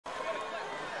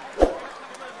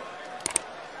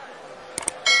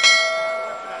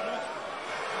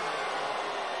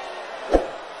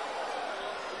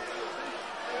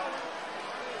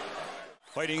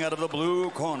Fighting out of the blue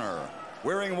corner,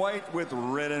 wearing white with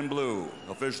red and blue,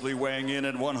 officially weighing in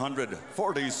at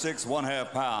 146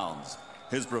 1/2 pounds.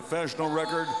 His professional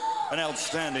record, an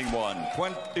outstanding one,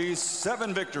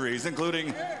 27 victories,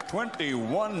 including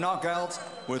 21 knockouts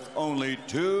with only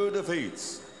 2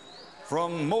 defeats.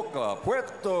 From Moca,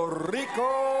 Puerto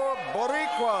Rico,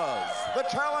 Boricuas, the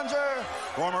challenger,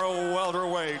 former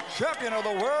welterweight champion of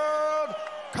the world,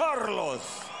 Carlos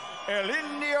El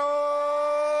Indio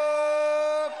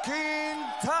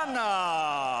Quintana.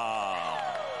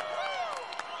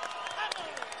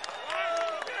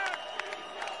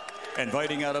 And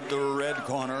fighting out of the red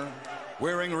corner,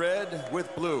 wearing red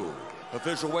with blue,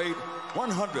 official weight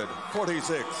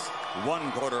 146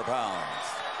 1/4 pounds.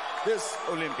 This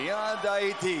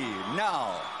Olympiada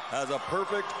now has a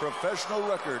perfect professional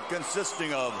record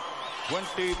consisting of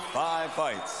 25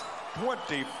 fights,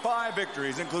 25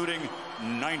 victories, including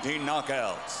 19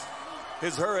 knockouts.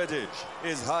 His heritage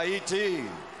is Haiti.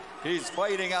 He's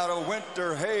fighting out of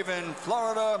Winter Haven,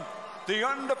 Florida, the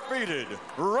undefeated,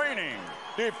 reigning,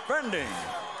 defending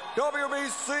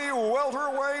WBC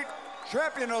welterweight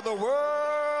champion of the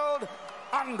world,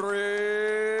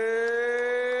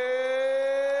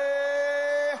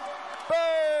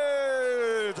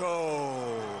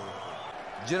 Berto.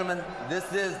 Gentlemen,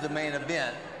 this is the main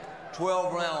event.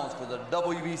 12 rounds for the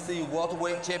WBC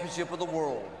welterweight championship of the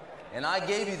world. And I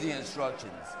gave you the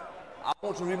instructions. I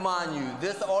want to remind you,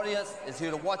 this audience is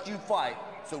here to watch you fight,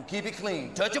 so keep it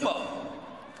clean. Touch them up.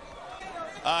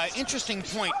 Interesting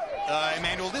point,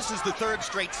 Emmanuel. This is the 3rd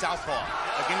straight southpaw,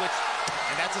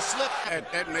 and that's a slip.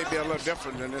 That may be a little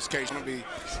different in this case. It'll be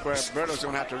where Berto's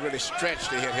going to have to really stretch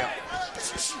to hit him.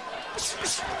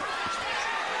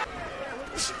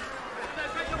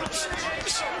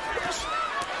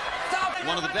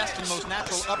 One of the best and most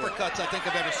natural uppercuts I think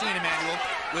I've ever seen, Emmanuel,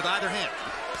 with either hand.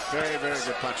 Very, very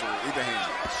good puncher with either hand.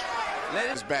 Let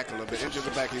his back a little bit, into the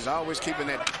back. He's always keeping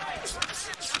that.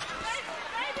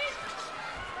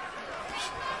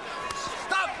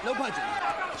 Stop! No punching.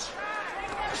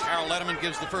 Harold Letterman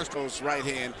gives the first. Goes right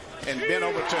hand and bend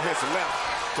over to his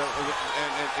left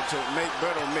to make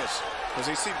Berto miss. Because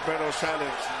he sees Berto's trying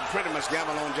to pretty much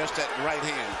gamble on just that right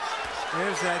hand.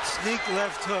 There's that sneak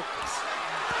left hook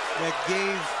that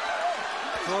gave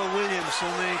Paul Williams so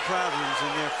many problems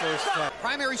in their first fight.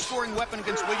 Primary scoring weapon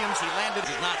against Williams, he landed,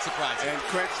 is not surprising. And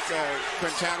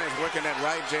Quintana is working that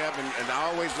right jab and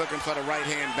always looking for the right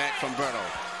hand back from Berto.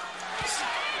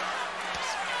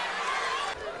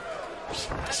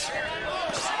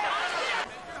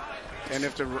 And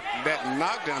if that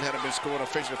knockdown had been scored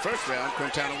officially the first round,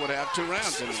 Quintana would have 2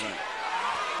 rounds in the ring.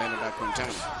 Landed by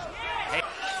Quintana. Hey.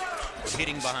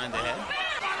 Hitting behind the head.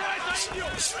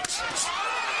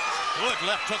 Good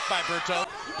left hook by Berto.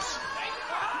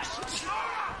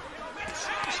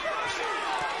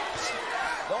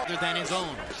 Other than his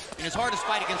own. In his hardest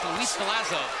fight against Luis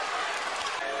Galazzo.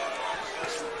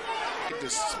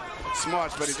 He's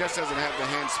smart, but he just doesn't have the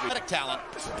hand speed. Talent.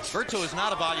 Berto is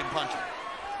not a volume puncher.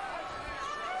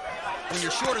 When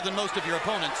you're shorter than most of your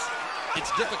opponents,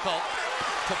 it's difficult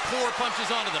to pour punches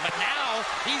onto them. But now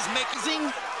he's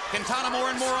making Quintana more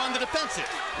and more on the defensive.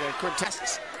 Yeah,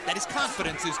 Quintana. That his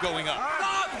confidence is going up.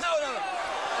 No.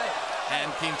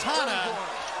 And Quintana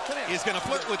is going to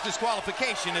flirt with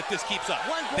disqualification if this keeps up.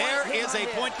 There is a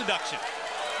point deduction.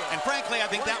 And frankly, I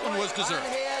think that one was deserved.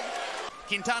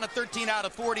 Quintana 13 out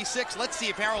of 46. Let's see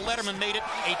if Harold Letterman made it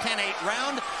a 10-8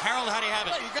 round. Harold, how do you have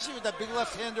it? You got to see with that big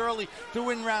left hand early to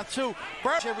win round 2.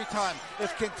 Berto every time.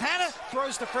 If Quintana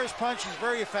throws the first punch, he's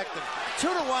very effective.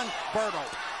 2-1, Berto.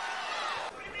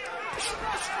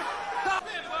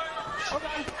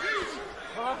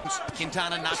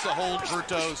 Quintana not to hold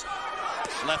Berto's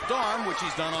left arm, which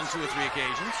he's done on 2 or 3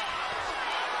 occasions.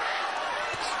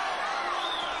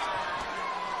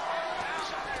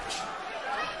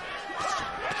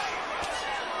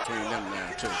 Them now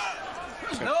too.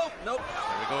 Nope. There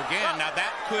we go again. Now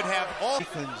that could have all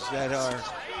that are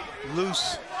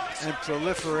loose and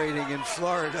proliferating in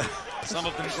Florida. Some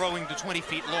of them growing to 20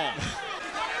 feet long.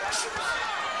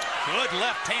 Good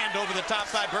left hand over the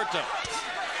top by Berto.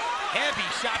 Heavy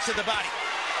shot to the body.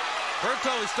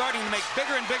 Berto is starting to make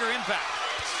bigger and bigger impact.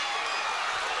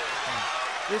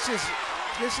 This is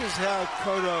how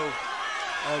Cotto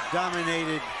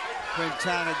dominated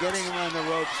Quintana, getting him on the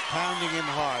ropes, pounding him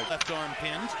hard. Left arm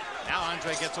pinned. Now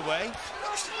Andre gets away.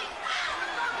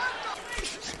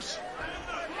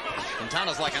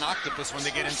 Quintana's like an octopus when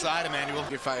they get inside, Emmanuel.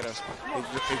 Good fighter.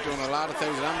 He's doing a lot of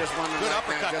things, and I'm just wondering. Good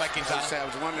uppercut by Quintana. I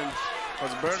was wondering,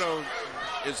 because Berto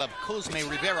is of Cosme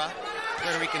Rivera,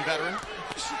 Puerto Rican veteran.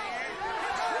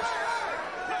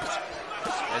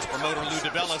 As promoter Lou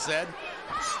DiBella said,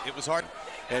 It was hard.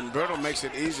 And Berto makes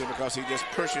it easy because he just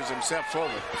pushes himself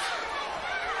forward.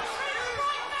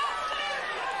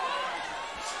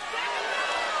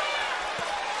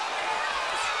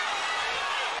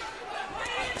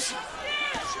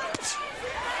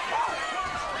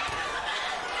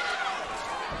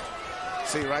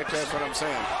 See, right there, that's what I'm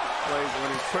saying.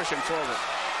 When he's pushing forward.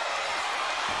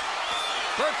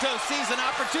 Berto sees an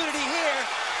opportunity here.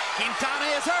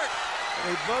 Quintana is hurt.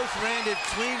 They both landed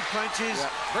clean punches. Yeah.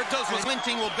 Berto's was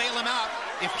clinching, will bail him out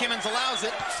if Kimmins allows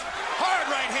it. Hard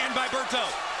right hand by Berto.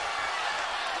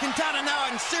 Quintana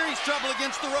now in serious trouble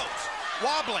against the ropes.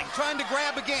 Wobbling, trying to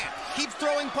grab again. Keeps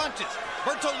throwing punches.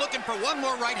 Berto looking for one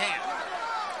more right hand.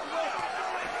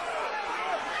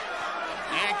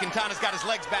 And Quintana's got his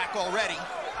legs back already.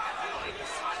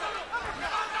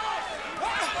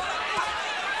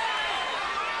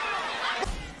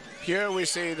 Here we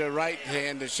see the right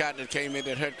hand, the shot that came in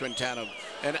that hurt Quintana.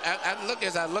 And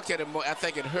as I looked at him, I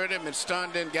think it hurt him and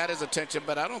stunned him, got his attention,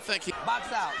 but I don't think he...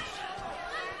 Box out.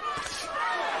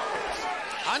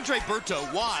 Andre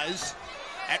Berto was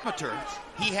amateur.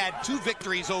 He had 2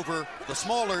 victories over the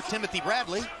smaller Timothy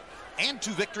Bradley and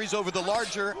 2 victories over the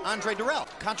larger Andre Durrell.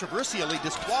 Controversially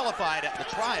disqualified at the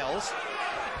trials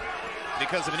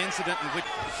because of an incident in which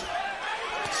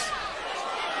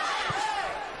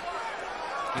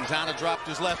Quintana dropped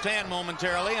his left hand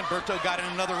momentarily, and Berto got in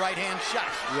another right hand shot.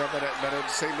 Yeah, but it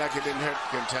seemed like it didn't hurt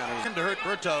Quintana. To hurt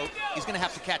Berto, he's going to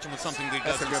have to catch him with something that he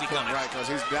doesn't see coming. Right, because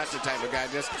he's not the type of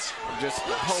guy. Just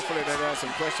hopefully there are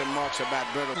some question marks about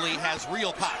Berto. He has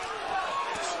real pop.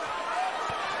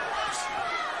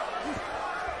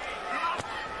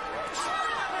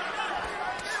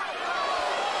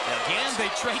 Again, they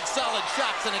trade solid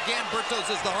shots, and again, Berto's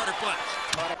is the harder punch.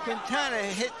 Quintana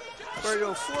hit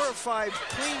Berto 4 or 5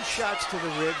 clean shots to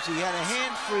the ribs. He had a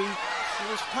hand free.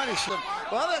 He was punished. Well,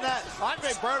 other than that,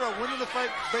 Andre Berto winning the fight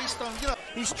based on,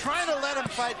 he's trying to let him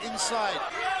fight inside.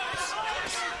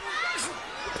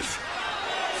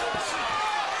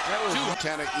 That was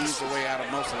Quintana eased the way out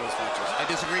of most of those punches. I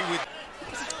disagree with...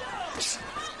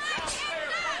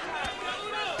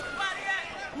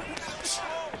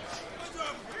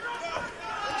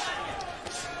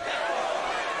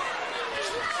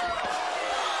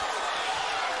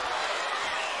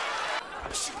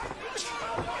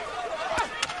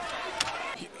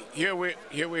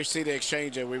 Here we see the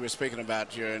exchange that we were speaking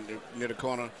about here near the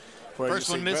corner. First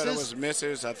one misses.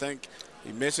 Misses. I think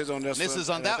he misses on this one. Misses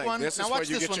on that one. This now is watch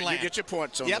where this one land. You get your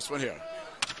points on this one here.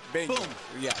 Bingo. Boom.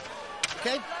 Yeah.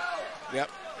 Okay.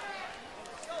 Yep.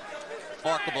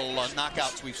 Remarkable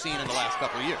knockouts we've seen in the last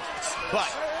couple of years. But,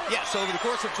 yes, over the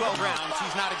course of 12 rounds,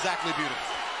 he's not exactly beautiful.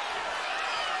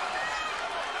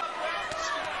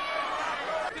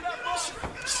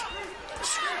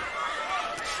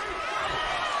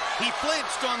 He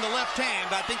flinched on the left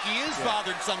hand. I think he is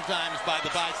bothered sometimes by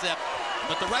the bicep,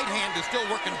 but the right hand is still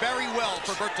working very well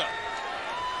for Berto.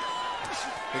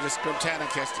 Quintana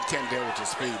can't deal with his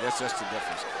speed. That's just the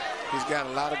difference. He's got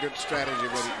a lot of good strategy,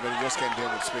 but he just can't deal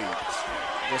with speed.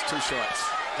 Just too short.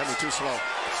 I mean, too slow.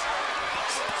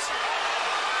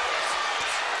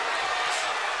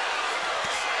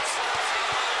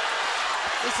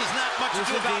 This is not much to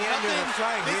do about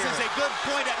nothing. This is a good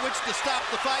point at which to stop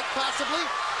the fight, possibly.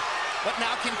 But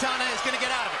now Quintana is going to get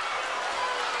out of it.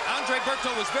 Andre Berto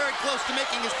was very close to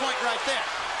making his point right there.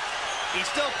 He's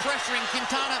still pressuring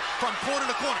Quintana from corner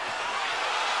to corner.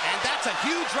 And that's a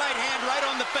huge right hand right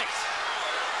on the face.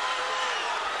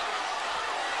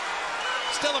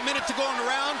 Still a minute to go in the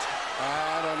round.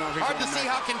 I don't know if he's hard to see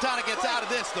how Quintana gets out of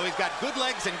this, though. He's got good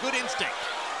legs and good instinct.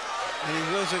 And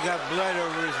he's also got blood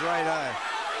over his right eye.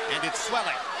 And it's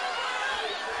swelling.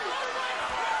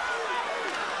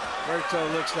 Berto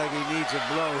looks like he needs a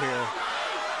blow here,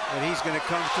 but he's going to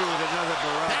come through with another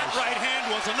barrage. That right hand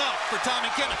was enough for Tommy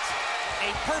Kimmins.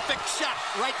 A perfect shot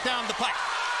right down the pipe.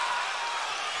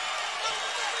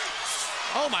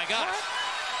 Oh my gosh.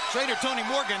 Trainer Tony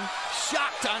Morgan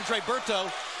shocked Andre Berto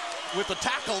with a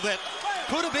tackle that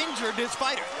could have injured his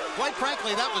fighter. Quite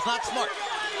frankly, that was not smart.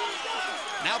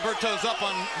 Now Berto's up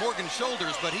on Morgan's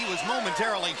shoulders, but he was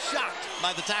momentarily shocked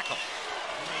by the tackle.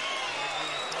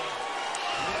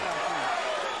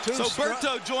 So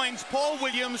Berto joins Paul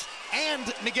Williams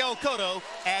and Miguel Cotto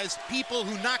as people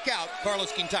who knock out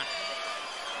Carlos Quintana.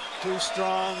 Too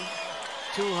strong,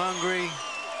 too hungry,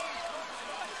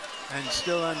 and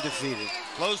still undefeated.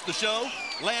 Closed the show,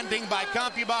 landing by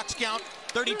CompuBox count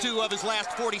 32 of his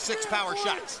last 46 power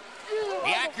shots.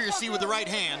 The accuracy with the right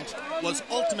hand was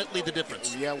ultimately the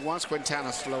difference. Yeah, once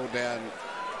Quintana slowed down,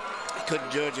 he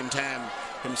couldn't judge in time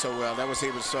him so well. That was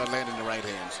he would start landing the right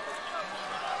hands.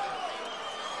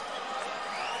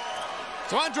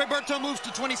 So Andre Berto moves to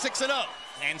 26-0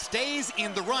 and stays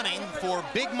in the running for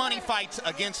big money fights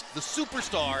against the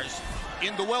superstars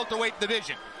in the welterweight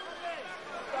division.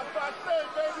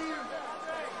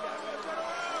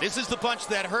 This is the punch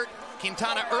that hurt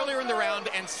Quintana earlier in the round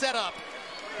and set up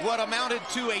what amounted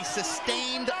to a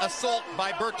sustained assault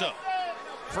by Berto.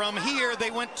 From here,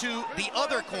 they went to the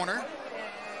other corner,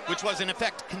 which was in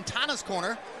effect Quintana's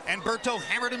corner, and Berto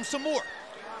hammered him some more.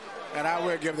 And I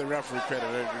will give the referee credit.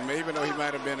 Even though he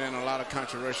might have been in a lot of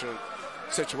controversial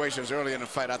situations early in the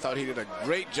fight, I thought he did a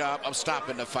great job of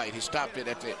stopping the fight. He stopped it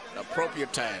at the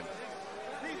appropriate time.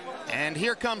 And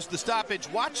here comes the stoppage.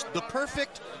 Watch the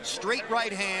perfect straight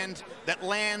right hand that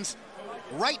lands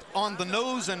right on the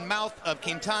nose and mouth of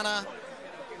Quintana.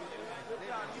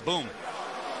 Boom.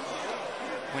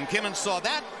 When Kimmons saw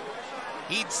that,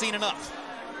 he'd seen enough.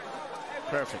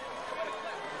 Perfect.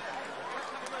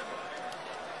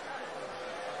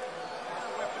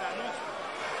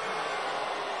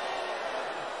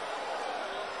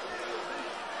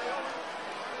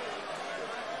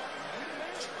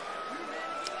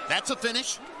 That's a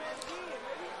finish.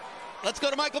 Let's go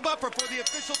to Michael Buffer for the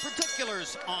official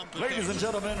particulars on the Ladies and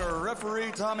gentlemen,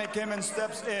 referee Tommy Kimmons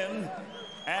steps in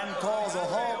and calls a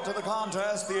halt to the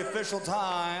contest. The official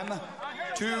time,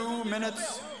 2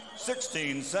 minutes,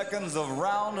 16 seconds of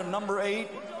round number 8.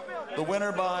 The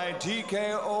winner by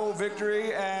TKO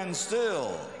victory, and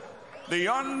still the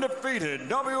undefeated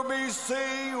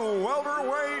WBC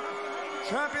welterweight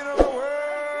champion of the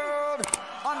world,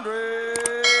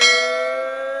 Andre